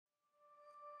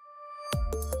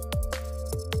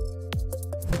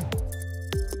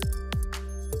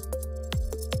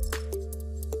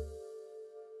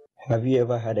Have you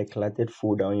ever had a cluttered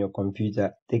folder on your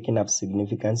computer taking up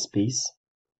significant space?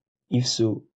 If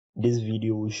so, this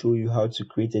video will show you how to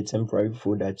create a temporary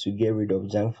folder to get rid of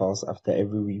junk files after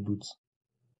every reboot.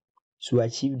 To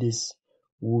achieve this,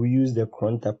 we will use the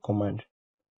cron tab command.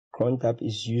 Cron tab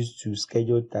is used to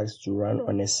schedule tasks to run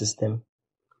on a system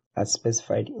at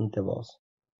specified intervals.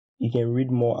 You can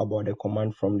read more about the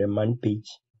command from the man page.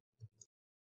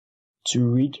 To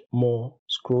read more,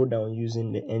 scroll down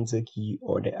using the enter key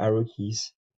or the arrow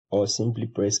keys, or simply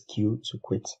press Q to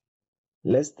quit.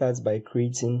 Let's start by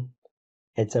creating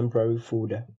a temporary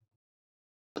folder.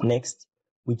 Next,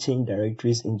 we change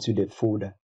directories into the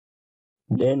folder.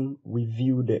 Then we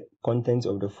view the contents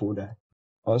of the folder.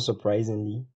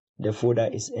 Unsurprisingly, the folder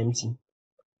is empty.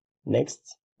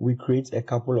 Next, we create a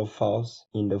couple of files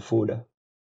in the folder.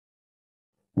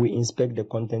 We inspect the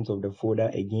contents of the folder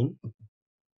again.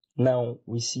 Now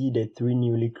we see the 3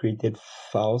 newly created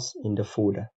files in the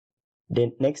folder.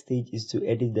 The next stage is to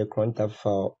edit the cron tab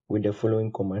file with the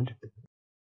following command.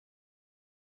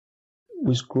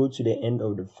 We scroll to the end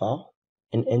of the file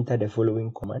and enter the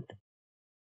following command.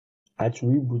 At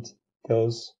reboot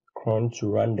tells cron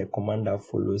to run the command that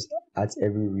follows at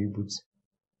every reboot.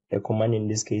 The command in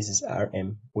this case is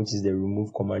rm, which is the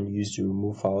remove command used to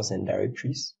remove files and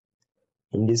directories.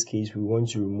 In this case, we want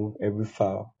to remove every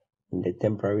file in the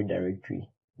temporary directory.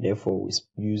 Therefore, we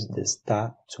use the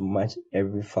star to match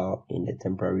every file in the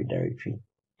temporary directory.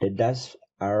 The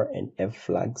 -r and f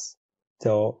flags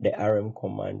tell the rm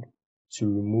command to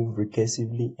remove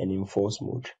recursively and in force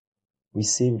mode. We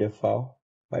save the file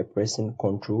by pressing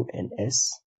Ctrl and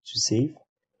S to save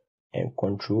and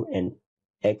Ctrl and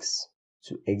X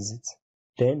to exit.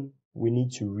 Then we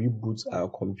need to reboot our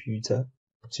computer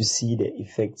to see the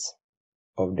effects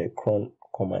of the cron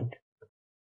command.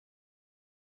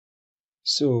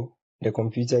 So the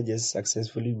computer just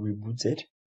successfully rebooted,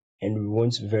 and we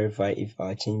want to verify if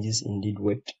our changes indeed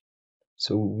worked.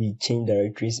 So we change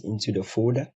directories into the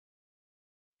folder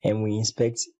and we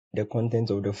inspect the content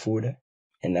of the folder,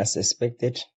 and as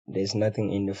expected, there is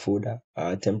nothing in the folder.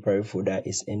 Our temporary folder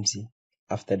is empty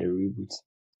after the reboot.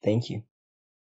 Thank you.